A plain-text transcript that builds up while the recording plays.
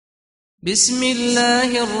بسم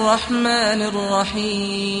الله الرحمن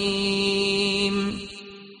الرحيم.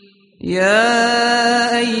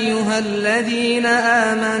 يا أيها الذين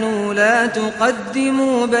آمنوا لا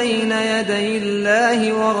تقدموا بين يدي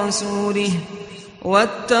الله ورسوله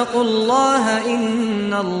واتقوا الله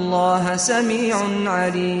إن الله سميع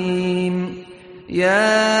عليم.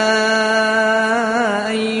 يا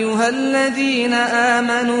أيها الذين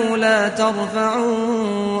آمنوا لا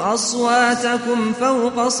ترفعوا أصواتكم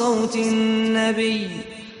فوق صوت النبي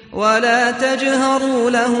ولا تجهروا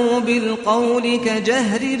له بالقول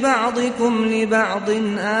كجهر بعضكم لبعض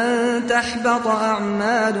أن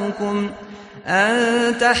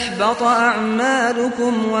تحبط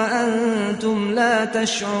أعمالكم وأنتم لا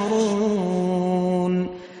تشعرون.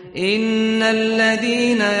 إن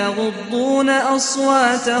الذين يغضون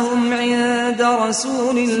أصواتهم عند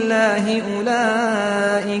رسول الله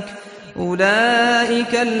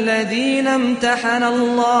أولئك الذين امتحن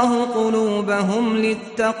الله قلوبهم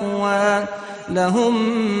للتقوى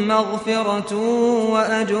لهم مغفرة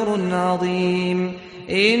وأجر عظيم.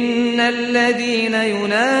 إن الذين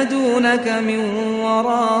ينادونك من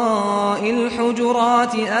وراء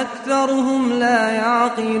الحجرات أكثرهم لا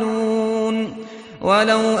يعقلون.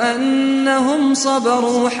 ولو أنهم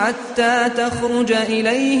صبروا حتى تخرج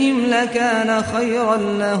إليهم لكان خيرا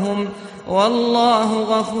لهم والله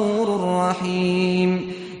غفور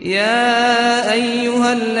رحيم. يا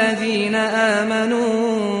أيها الذين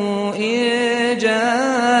آمنوا إن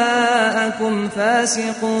جاءكم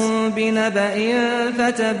فاسق بنبأ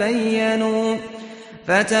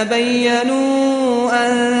فتبينوا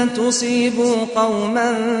أن تصيبوا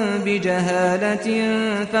قوما بجهالة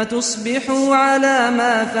فتصبحوا على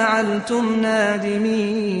ما فعلتم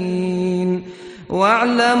نادمين.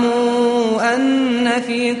 واعلموا أن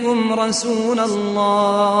فيكم رسول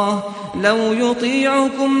الله لو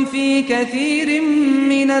يطيعكم في كثير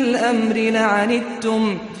من الأمر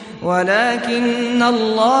لعنتم ولكن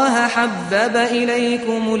الله حبب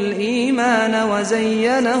إليكم الإيمان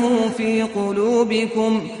وزينه في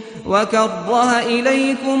قلوبكم وكره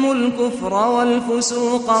إليكم الكفر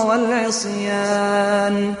والفسوق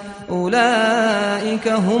والعصيان أولئك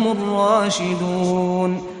هم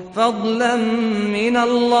الراشدون فضلا من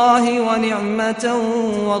الله ونعمة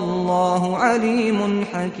والله عليم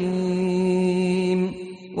حكيم.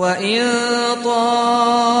 وإن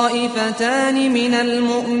طائفتان من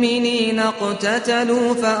المؤمنين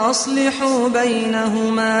اقتتلوا فأصلحوا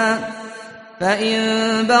بينهما فإن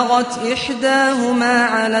بغت إحداهما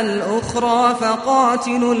على الأخرى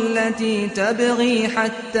فقاتلوا التي تبغي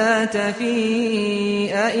حتى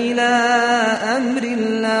تفيء إلى أمر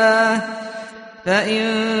الله فإن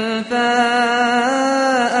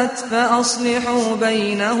فاءت فأصلحوا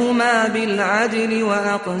بينهما بالعدل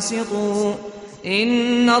وأقسطوا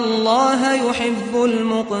إن الله يحب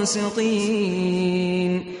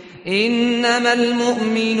المقسطين. إنما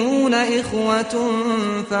المؤمنون إخوة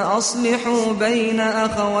فأصلحوا بين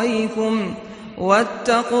أخويكم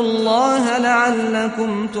واتقوا الله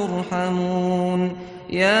لعلكم ترحمون.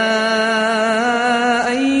 يا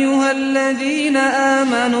أيها الذين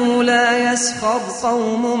آمنوا لا يسخر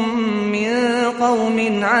قوم من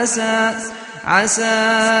قوم عسى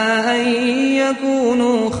أن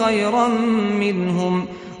يكونوا خيرا منهم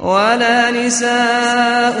ولا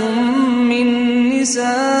نساء من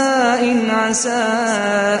نساء عسى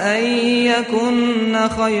أن يكن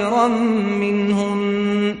خيرا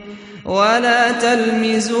منهن ولا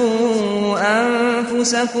تلمزوا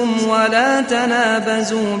أنفسكم ولا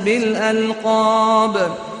تنابزوا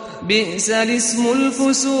بالألقاب بئس الاسم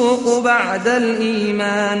الفسوق بعد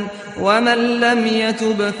الإيمان ومن لم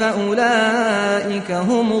يتب فأولئك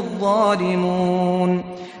هم الظالمون.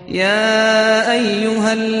 يا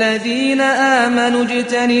أيها الذين آمنوا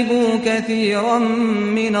اجتنبوا كثيرا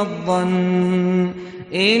من الظن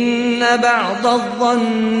إن بعض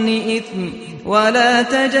الظن إثم ولا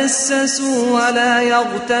تجسسوا ولا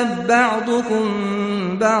يغتب بعضكم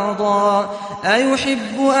بعضا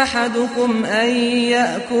أيحب أحدكم أن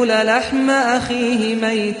يأكل لحم أخيه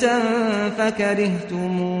ميتا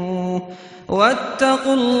فكرهتموه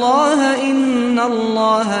واتقوا الله إن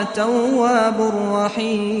الله تواب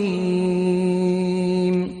رحيم.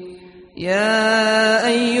 يا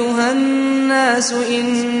أيها الناس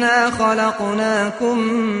إنا خلقناكم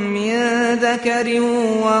من ذكر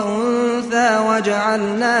وأنثى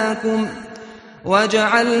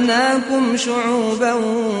وجعلناكم شعوبا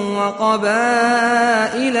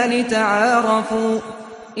وقبائل لتعارفوا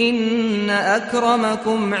إن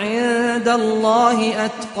أكرمكم عند الله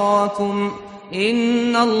أتقاكم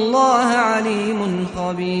إن الله عليم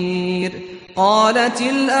خبير. قالت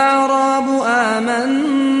الأعراب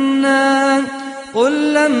آمنا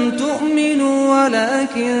قل لم تؤمنوا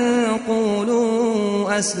ولكن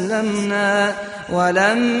قولوا أسلمنا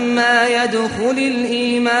ولما يدخل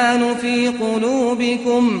الإيمان في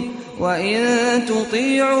قلوبكم وإن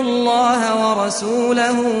تطيعوا الله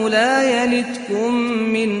ورسوله لا يلتكم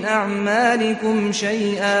من أعمالكم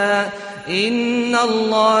شيئا إن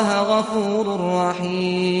الله غفور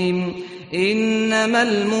رحيم إنما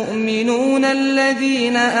المؤمنون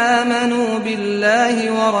الذين آمنوا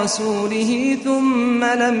بالله ورسوله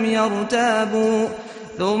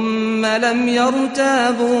ثم لم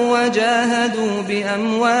يرتابوا وجاهدوا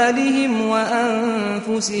بأموالهم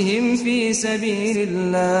وأنفسهم في سبيل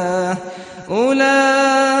الله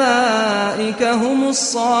أولئك هم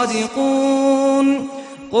الصادقون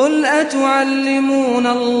قل أتعلمون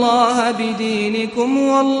الله بدينكم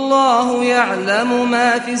والله يعلم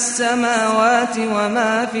ما في السماوات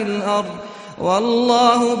وما في الأرض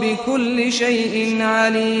والله بكل شيء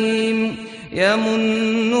عليم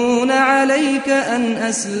يمنون عليك أن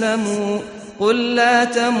أسلموا قل لا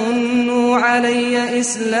تمنوا علي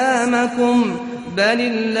إسلامكم بل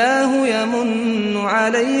الله يمن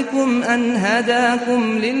عليكم أن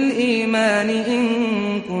هداكم للإيمان إن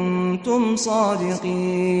كنتم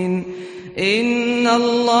صادقين إن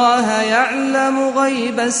الله يعلم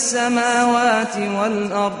غيب السماوات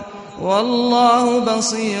والأرض والله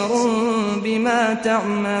بصير بما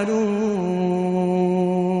تعملون